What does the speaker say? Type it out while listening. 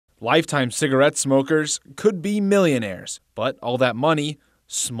Lifetime cigarette smokers could be millionaires, but all that money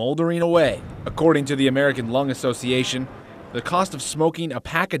smoldering away. According to the American Lung Association, the cost of smoking a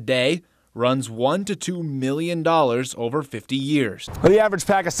pack a day runs $1 to $2 million over 50 years. The average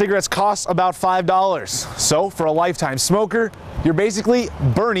pack of cigarettes costs about $5. So for a lifetime smoker, you're basically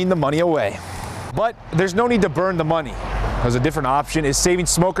burning the money away. But there's no need to burn the money, because a different option is saving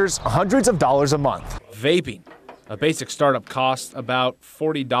smokers hundreds of dollars a month. Vaping. A basic startup costs about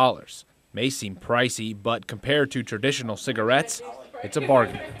 $40. May seem pricey, but compared to traditional cigarettes, it's a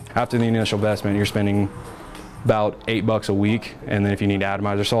bargain. After the initial investment, you're spending about $8 a week, and then if you need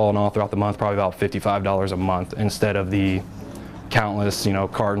atomizer saw and all throughout the month, probably about $55 a month instead of the countless,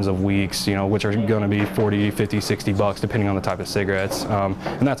 cartons of weeks, which are going to be 40, 50, 60 bucks depending on the type of cigarettes,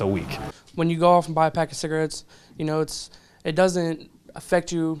 and that's a week. When you go off and buy a pack of cigarettes, it doesn't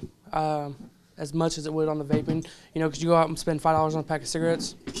affect you as much as it would on the vaping, because you go out and spend $5 on a pack of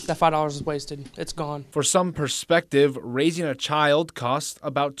cigarettes, that $5 is wasted. It's gone. For some perspective, raising a child costs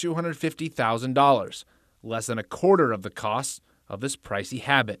about $250,000, less than a quarter of the cost of this pricey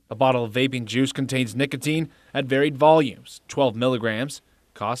habit. A bottle of vaping juice contains nicotine at varied volumes. 12 milligrams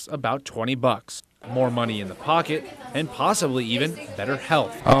costs about $20. More money in the pocket, and possibly even better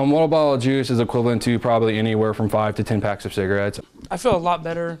health. One bottle of juice is equivalent to probably anywhere from 5 to 10 packs of cigarettes. I feel a lot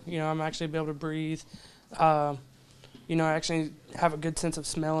better. I'm actually able to breathe. I actually have a good sense of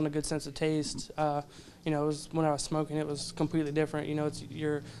smell and a good sense of taste. When I was smoking, it was completely different.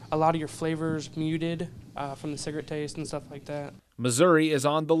 A lot of your flavors muted from the cigarette taste and stuff like that. Missouri is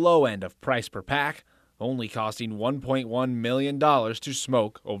on the low end of price per pack, only costing $1.1 million to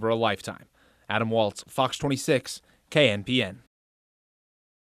smoke over a lifetime. Adam Waltz, Fox 26, KNPN.